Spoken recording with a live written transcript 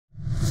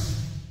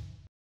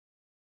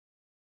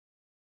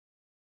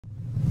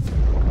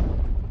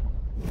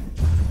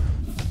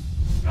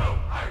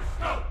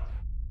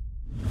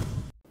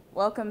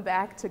Welcome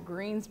back to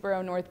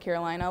Greensboro, North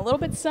Carolina. A little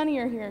bit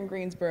sunnier here in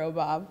Greensboro,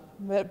 Bob,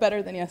 but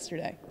better than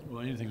yesterday.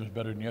 Well, anything was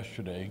better than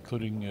yesterday,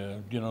 including,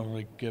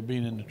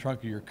 being in the trunk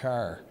of your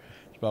car.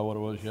 It's about what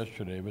it was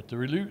yesterday. But the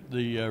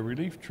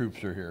relief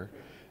troops are here.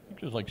 I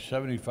think there's like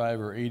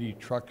 75 or 80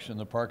 trucks in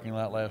the parking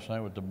lot last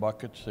night with the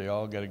buckets. They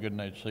all got a good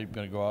night's sleep,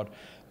 going to go out.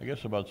 I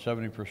guess about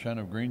 70%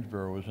 of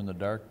Greensboro was in the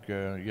dark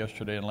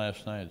yesterday and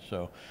last night.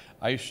 So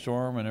ice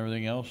storm and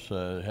everything else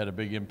had a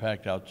big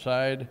impact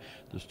outside.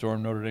 The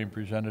storm Notre Dame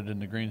presented in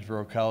the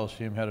Greensboro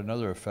Coliseum had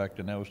another effect,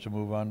 and that was to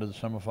move on to the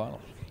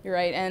semifinals. You're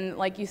right, and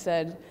like you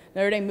said,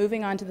 Notre Dame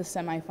moving on to the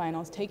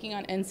semifinals, taking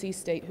on NC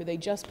State, who they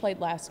just played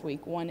last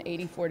week, won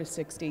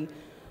 84-60.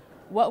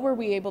 What were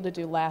we able to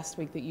do last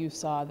week that you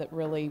saw that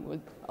really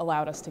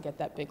allowed us to get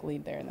that big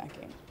lead there in that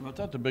game? Well, I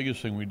thought the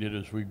biggest thing we did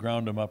is we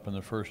ground them up in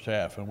the first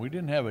half. And we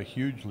didn't have a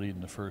huge lead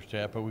in the first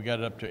half, but we got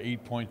it up to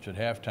 8 points at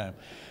halftime.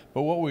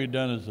 But what we had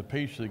done is the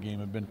pace of the game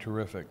had been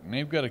terrific. And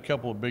they've got a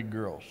couple of big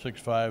girls,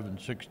 6'5" and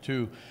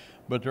 6'2",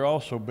 but they're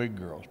also big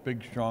girls,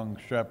 big, strong,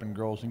 strapping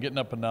girls, and getting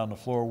up and down the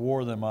floor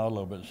wore them out a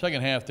little bit. The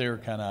second half, they were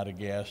kind of out of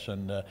gas,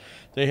 and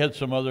they had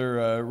some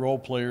other role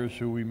players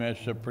who we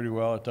matched up pretty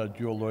well. I thought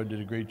Jewel Lloyd did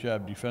a great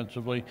job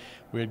defensively.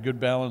 We had good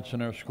balance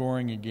in our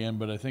scoring again,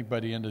 but I think by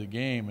the end of the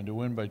game, and to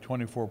win by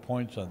 24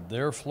 points on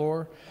their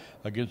floor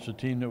against a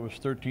team that was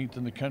 13th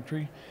in the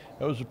country,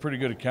 that was a pretty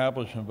good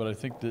accomplishment. But I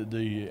think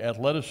the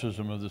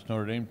athleticism of this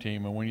Notre Dame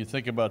team, and when you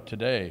think about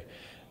today,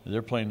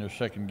 they're playing their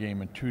second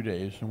game in 2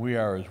 days, and we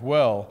are as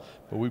well.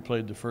 But we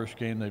played the first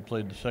game, they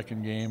played the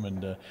second game,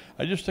 and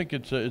I just think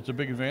it's a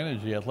big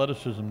advantage, the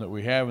athleticism that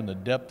we have and the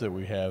depth that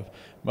we have.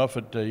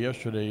 Muffet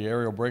yesterday,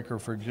 Ariel Breaker,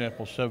 for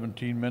example,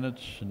 17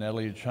 minutes, and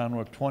Natalie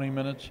Chanwa 20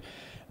 minutes.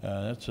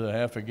 That's a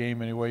half a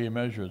game any way you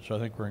measure it, so I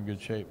think we're in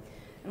good shape.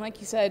 And like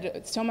you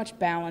said, so much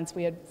balance.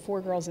 We had 4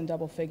 girls in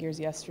double figures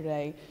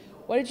yesterday.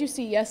 What did you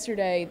see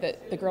yesterday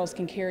that the girls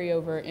can carry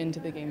over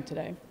into the game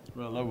today?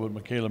 Well, I love what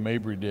Michaela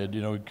Mabry did.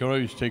 You know, we could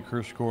always take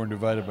her score and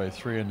divide it by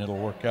 3, and it'll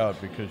work out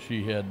because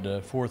she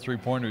had 4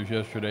 3-pointers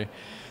yesterday.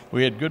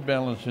 We had good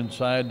balance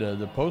inside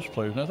the post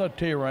players, and I thought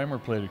Taya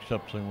Reimer played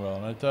exceptionally well,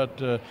 and I thought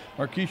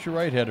Markeisha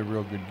Wright had a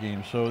real good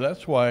game. So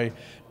that's why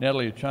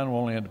Natalie Achanwa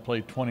only had to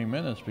play 20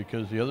 minutes,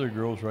 because the other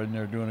girls right in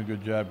there doing a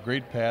good job.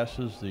 Great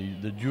passes.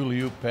 The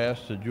Julie Oop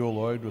pass to Jewel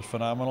Lloyd was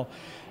phenomenal.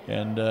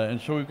 And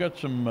so we've got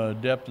some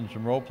depth and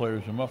some role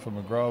players. And Muffet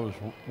McGraw was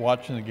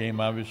watching the game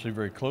obviously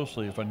very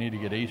closely if I need to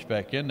get Ace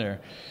back in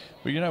there.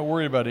 But you're not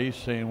worried about Ace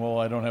saying, well,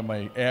 I don't have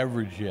my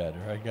average yet,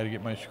 or I got to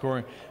get my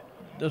scoring.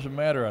 It doesn't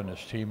matter on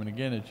this team. And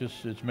again,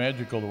 it's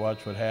magical to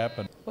watch what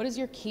happened. What is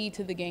your key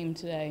to the game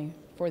today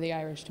for the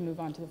Irish to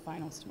move on to the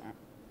finals tomorrow?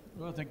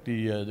 Well, I think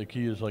the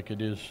key is like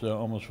it is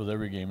almost with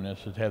every game, and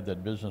that's to have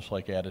that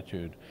business-like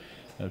attitude.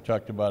 I've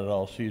talked about it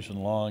all season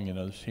long. You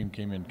know, this team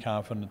came in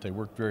confident. They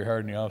worked very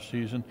hard in the off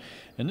season,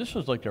 and this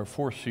is like our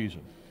 4th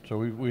season. So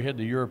we had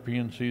the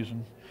European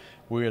season,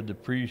 we had the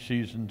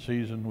preseason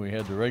season, we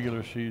had the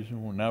regular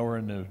season. Well, now we're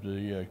in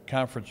the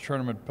conference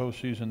tournament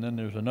postseason. Then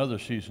there's another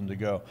season to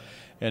go,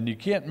 and you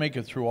can't make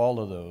it through all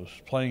of those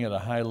playing at a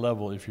high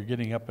level if you're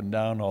getting up and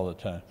down all the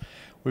time.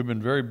 We've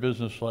been very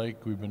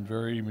businesslike. We've been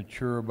very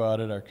mature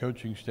about it. Our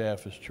coaching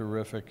staff is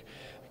terrific.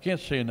 I can't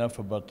say enough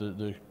about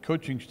the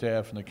coaching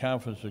staff and the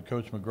confidence that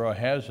Coach McGraw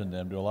has in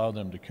them to allow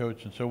them to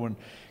coach. And so when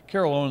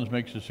Carol Owens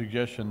makes a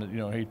suggestion that, you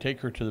know, hey, take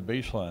her to the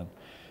baseline,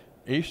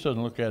 Ace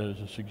doesn't look at it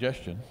as a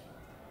suggestion.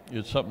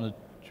 It's something that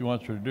she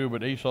wants her to do,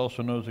 but Ace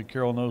also knows that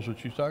Carol knows what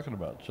she's talking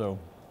about. So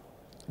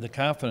the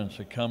confidence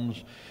that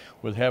comes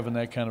with having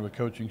that kind of a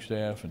coaching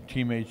staff and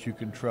teammates you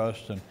can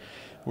trust, and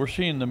we're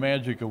seeing the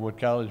magic of what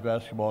college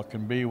basketball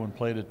can be when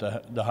played at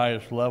the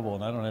highest level,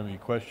 and I don't have any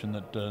question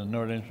that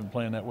Notre Dame's been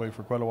playing that way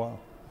for quite a while.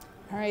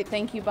 All right,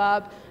 thank you,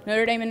 Bob.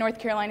 Notre Dame and North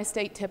Carolina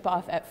State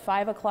tip-off at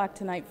 5 o'clock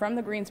tonight from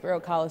the Greensboro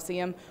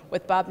Coliseum.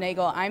 With Bob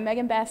Nagle, I'm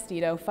Megan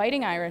Bastedo,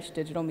 Fighting Irish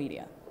Digital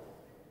Media.